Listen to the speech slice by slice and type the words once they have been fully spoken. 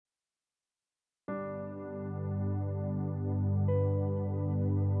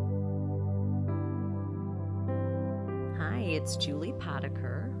Hey, it's Julie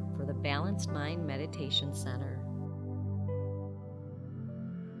Potiker for the Balanced Mind Meditation Center.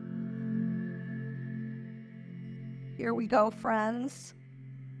 Here we go, friends.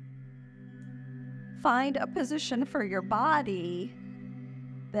 Find a position for your body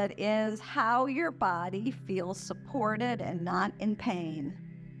that is how your body feels supported and not in pain.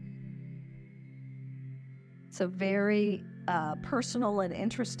 It's a very personal and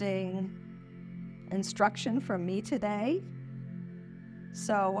interesting instruction from me today.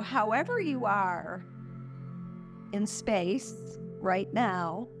 So however you are in space right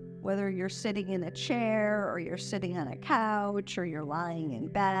now, whether you're sitting in a chair or you're sitting on a couch or you're lying in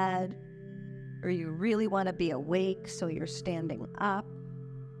bed, or you really want to be awake so you're standing up,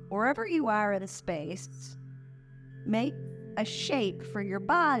 wherever you are in space, make a shape for your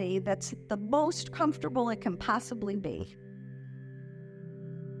body that's the most comfortable it can possibly be.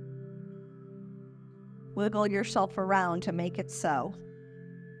 Wiggle yourself around to make it so.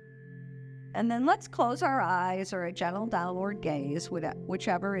 And then let's close our eyes or a gentle downward gaze,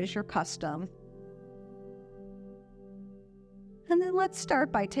 whichever is your custom. And then let's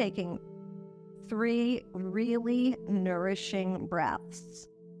start by taking 3 really nourishing breaths.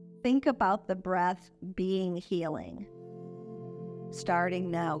 Think about the breath being healing.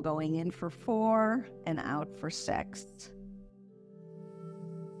 Starting now, going in for 4 and out for 6.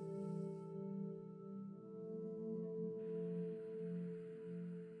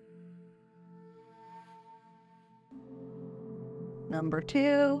 Number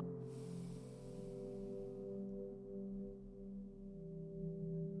 2.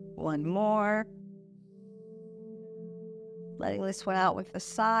 One more. Letting this one out with a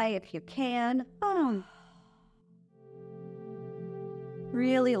sigh if you can.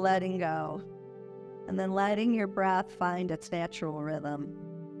 Really letting go. And then letting your breath find its natural rhythm.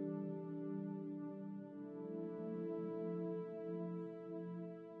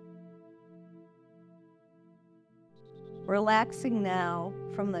 Relaxing now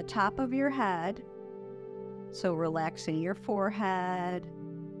from the top of your head. So relaxing your forehead.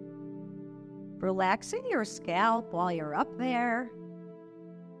 Relaxing your scalp while you're up there.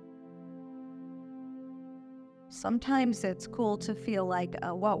 Sometimes it's cool to feel like,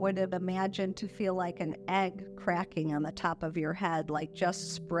 what would it imagine to feel like an egg cracking on the top of your head, like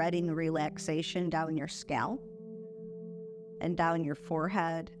just spreading relaxation down your scalp and down your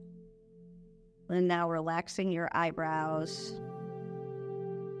forehead. And now relaxing your eyebrows,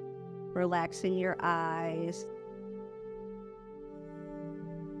 relaxing your eyes,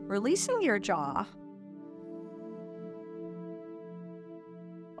 releasing your jaw,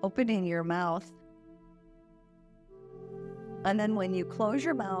 opening your mouth. And then when you close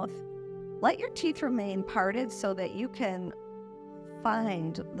your mouth, let your teeth remain parted so that you can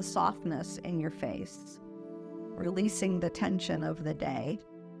find the softness in your face, releasing the tension of the day.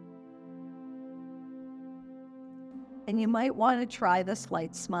 And you might want to try the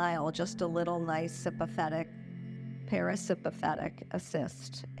slight smile, just a little nice sympathetic, parasympathetic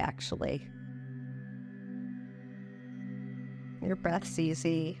assist, actually. Your breath's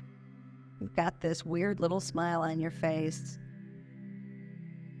easy. You've got this weird little smile on your face.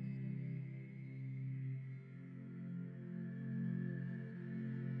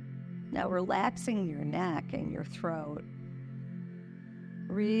 Now relaxing your neck and your throat.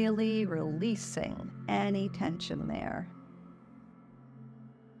 Really releasing any tension there.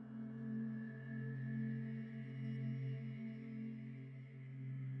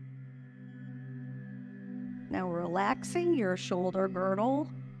 Now relaxing your shoulder girdle,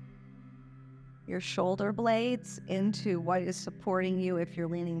 your shoulder blades into what is supporting you if you're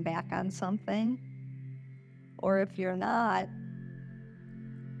leaning back on something. Or if you're not,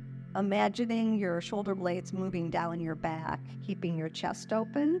 imagining your shoulder blades moving down your back, keeping your chest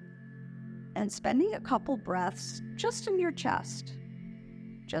open, and spending a couple breaths just in your chest,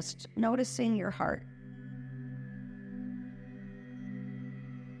 just noticing your heart.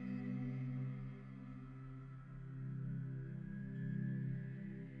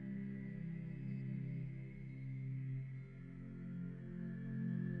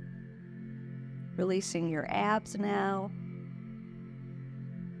 Releasing your abs now.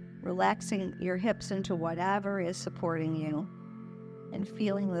 Relaxing your hips into whatever is supporting you and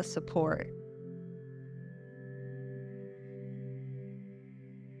feeling the support.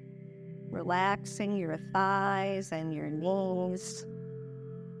 Relaxing your thighs and your knees,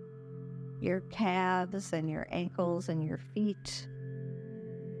 your calves and your ankles and your feet.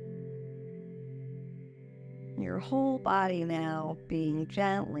 Your whole body now being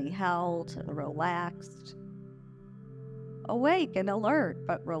gently held and relaxed. Awake and alert,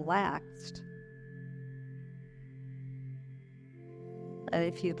 but relaxed. And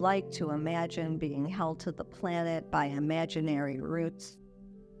if you'd like to imagine being held to the planet by imaginary roots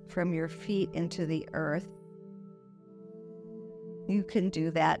from your feet into the earth, you can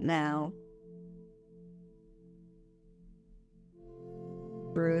do that now.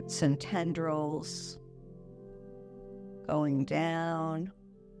 Roots and tendrils going down.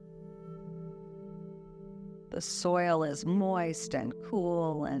 The soil is moist and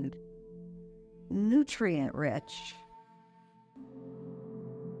cool and nutrient rich,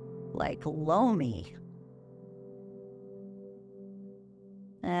 like loamy.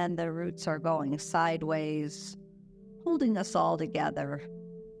 And the roots are going sideways, holding us all together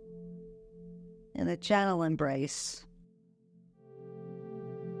in a gentle embrace.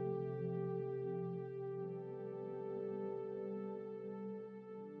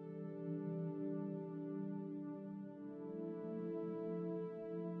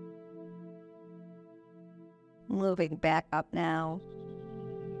 Moving back up now,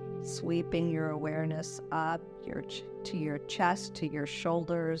 sweeping your awareness up to your chest, to your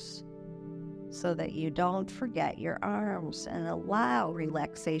shoulders, so that you don't forget your arms, and allow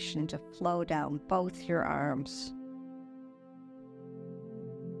relaxation to flow down both your arms.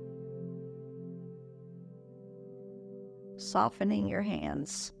 Softening your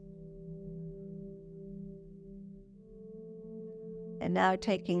hands. And now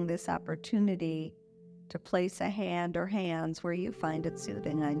taking this opportunity to place a hand or hands where you find it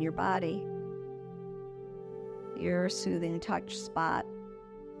soothing on your body, your soothing touch spot.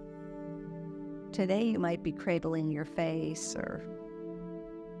 Today you might be cradling your face, or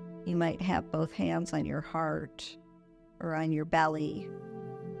you might have both hands on your heart or on your belly.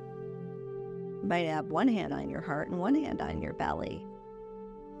 You might have one hand on your heart and one hand on your belly.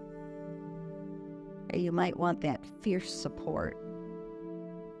 Or you might want that fierce support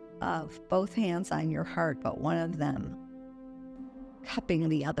of both hands on your heart, but one of them cupping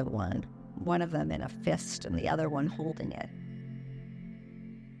the other one of them in a fist and the other one holding it.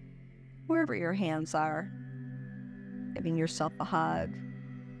 Wherever your hands are, giving yourself a hug.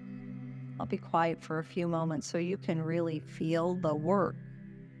 I'll be quiet for a few moments so you can really feel the work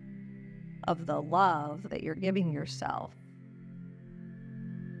of the love that you're giving yourself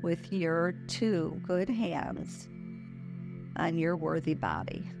with your two good hands on your worthy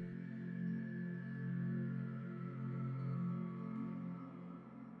body.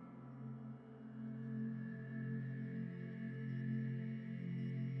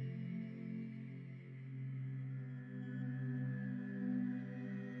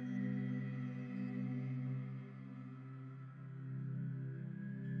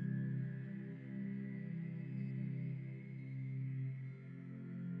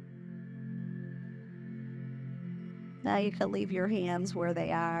 Now you can leave your hands where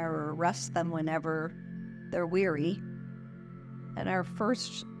they are or rest them whenever they're weary. And our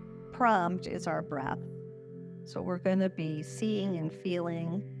first prompt is our breath. So we're going to be seeing and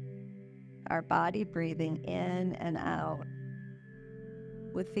feeling our body breathing in and out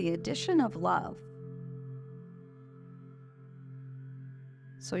with the addition of love.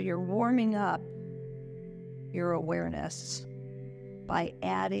 So you're warming up your awareness by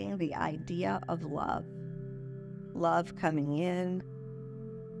adding the idea of love. Love coming in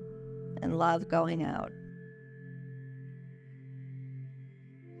and love going out.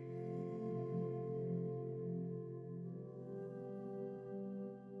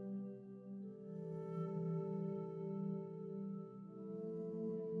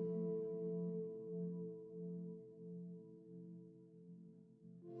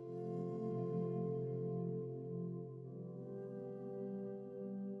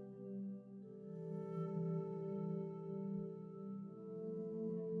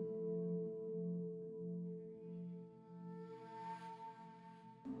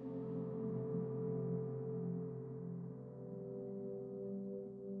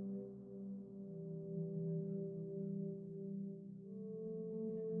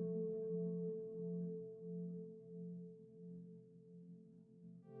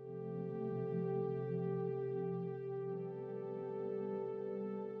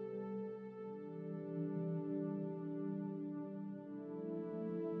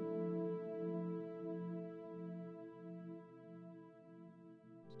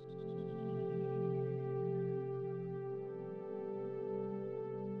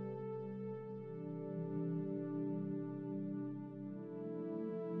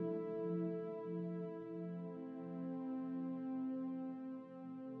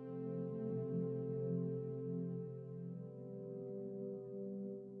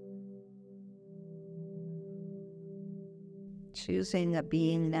 Choosing a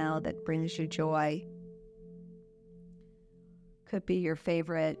being now that brings you joy. Could be your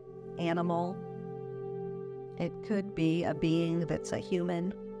favorite animal. It could be a being that's a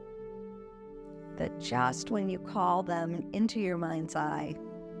human, that just when you call them into your mind's eye,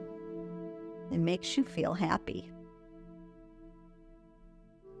 it makes you feel happy.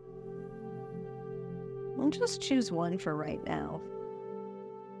 And just choose one for right now.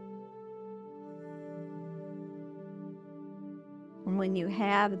 And when you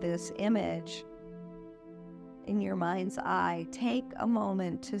have this image in your mind's eye, take a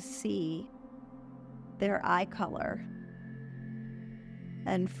moment to see their eye color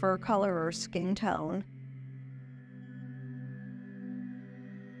and fur color or skin tone,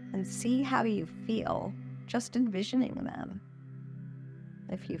 and see how you feel just envisioning them.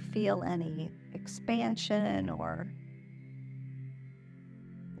 If you feel any expansion or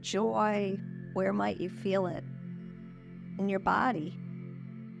joy, where might you feel it in your body?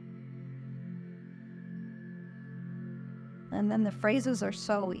 And then the phrases are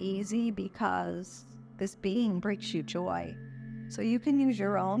so easy because this being brings you joy. So you can use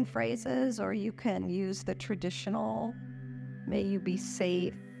your own phrases, or you can use the traditional, may you be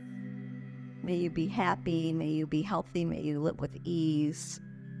safe, may you be happy, may you be healthy, may you live with ease.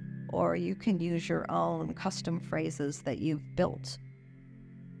 Or you can use your own custom phrases that you've built.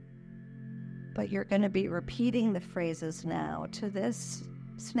 But you're going to be repeating the phrases now to this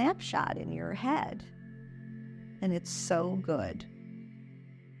snapshot in your head. And it's so good.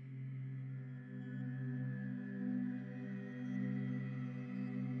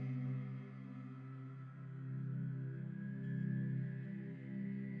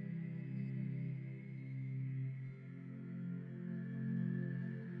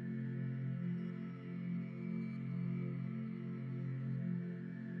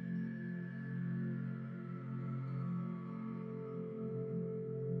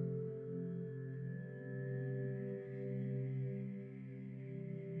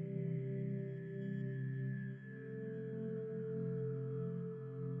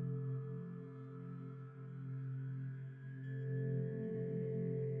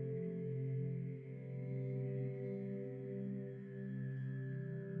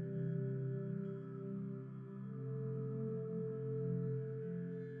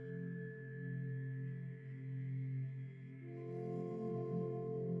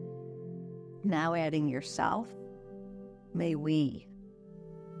 Now adding yourself, may we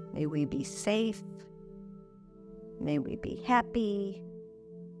be safe, may we be happy,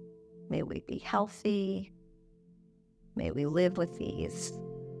 may we be healthy, may we live with ease.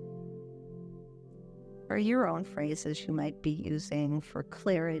 Or your own phrases you might be using for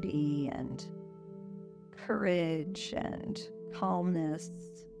clarity and courage and calmness.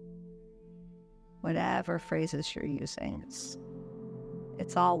 Whatever phrases you're using,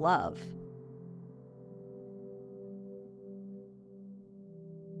 it's all love.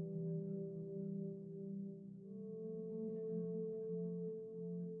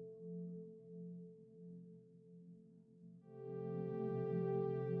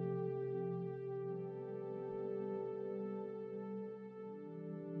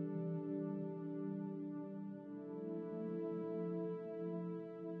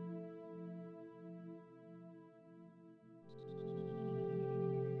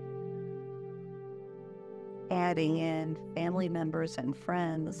 Adding in family members and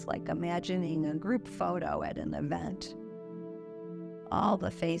friends, like imagining a group photo at an event. All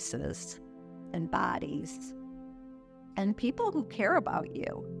the faces and bodies and people who care about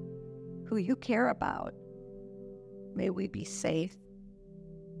you, who you care about. May we be safe.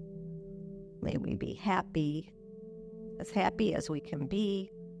 May we be happy as we can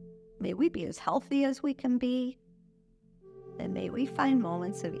be. May we be as healthy as we can be. And may we find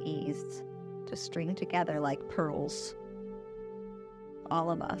moments of ease to string together like pearls.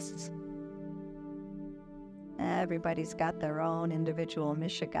 All of us. Everybody's got their own individual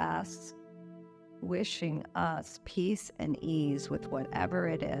mishigas, wishing us peace and ease with whatever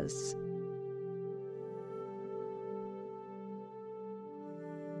it is.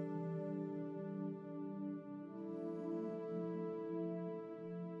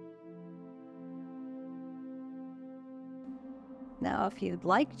 Now, if you'd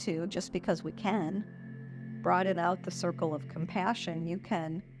like to, just because we can, broaden out the circle of compassion, you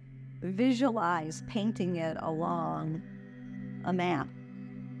can visualize painting it along a map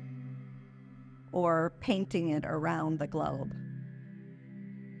or painting it around the globe.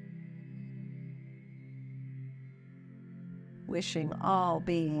 Wishing all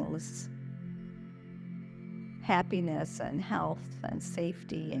beings happiness and health and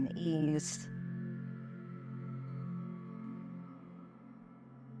safety and ease.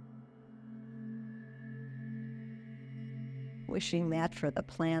 Wishing that for the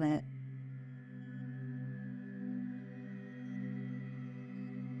planet.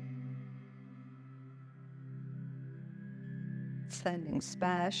 Sending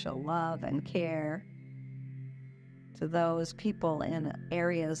special love and care to those people in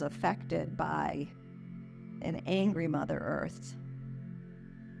areas affected by an angry Mother Earth.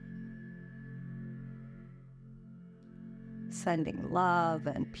 Sending love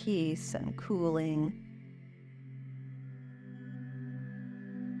and peace and cooling.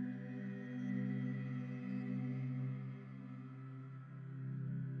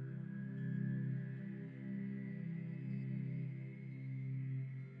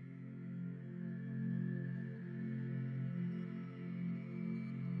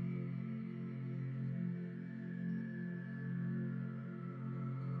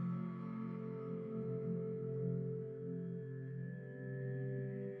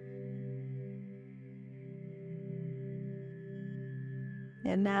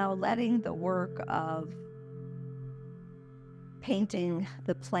 And now letting the work of painting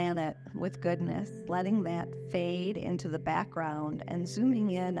the planet with goodness, letting that fade into the background and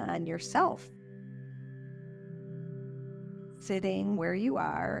zooming in on yourself. Sitting where you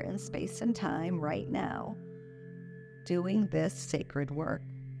are in space and time right now, doing this sacred work.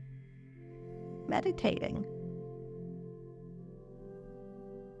 Meditating.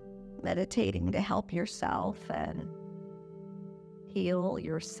 Meditating to help yourself and heal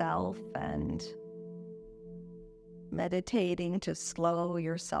yourself, and meditating to slow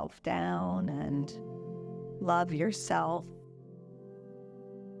yourself down and love yourself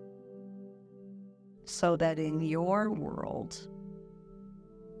so that in your world,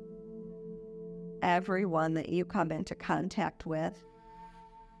 everyone that you come into contact with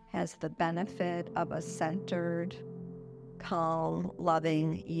has the benefit of a centered, calm,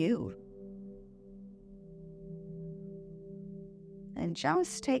 loving you. And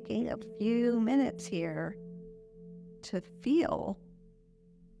just taking a few minutes here to feel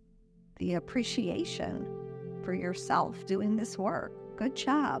the appreciation for yourself doing this work. Good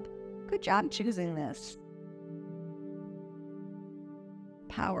job. Good job choosing this.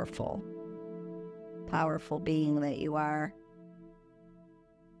 Powerful, powerful being that you are.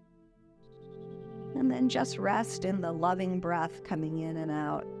 And then just rest in the loving breath coming in and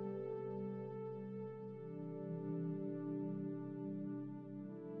out.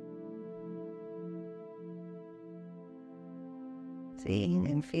 Seeing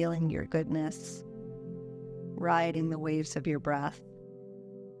and feeling your goodness, riding the waves of your breath.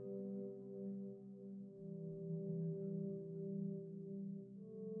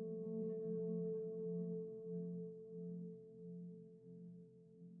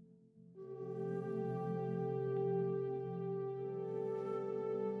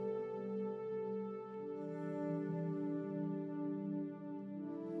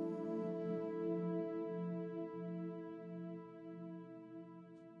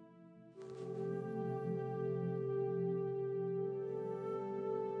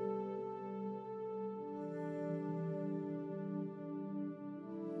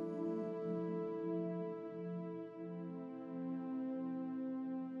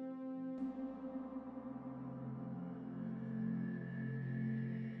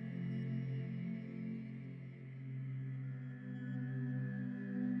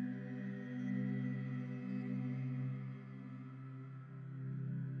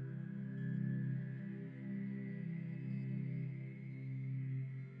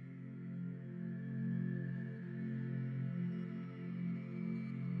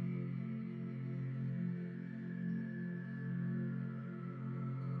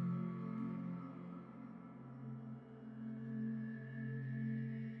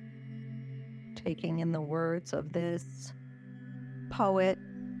 Taking in the words of this poet,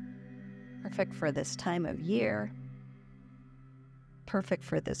 perfect for this time of year, perfect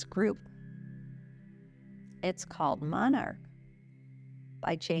for this group. It's called Monarch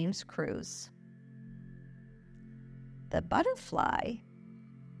by James Kruse. The butterfly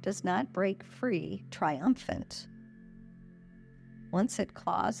does not break free triumphant. Once it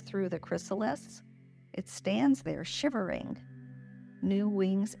claws through the chrysalis, it stands there shivering, new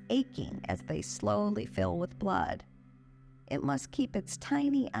wings aching as they slowly fill with blood. It must keep its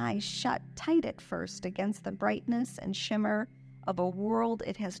tiny eyes shut tight at first against the brightness and shimmer of a world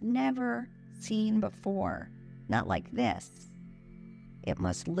it has never seen before, not like this. It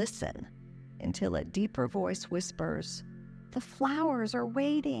must listen until a deeper voice whispers, "The flowers are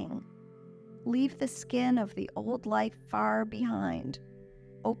waiting. Leave the skin of the old life far behind.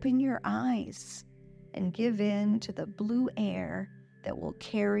 Open your eyes and give in to the blue air that will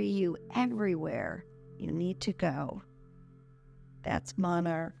carry you everywhere you need to go." That's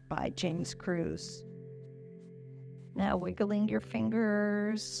Monarch by James Cruz. Now wiggling your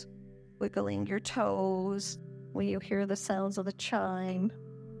fingers, wiggling your toes, when you hear the sounds of the chime,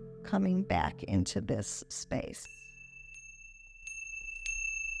 coming back into this space.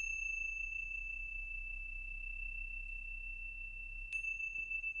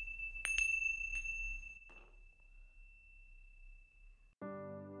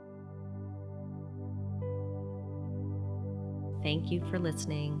 Thank you for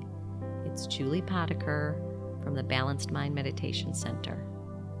listening. It's Julie Potiker from the Balanced Mind Meditation Center.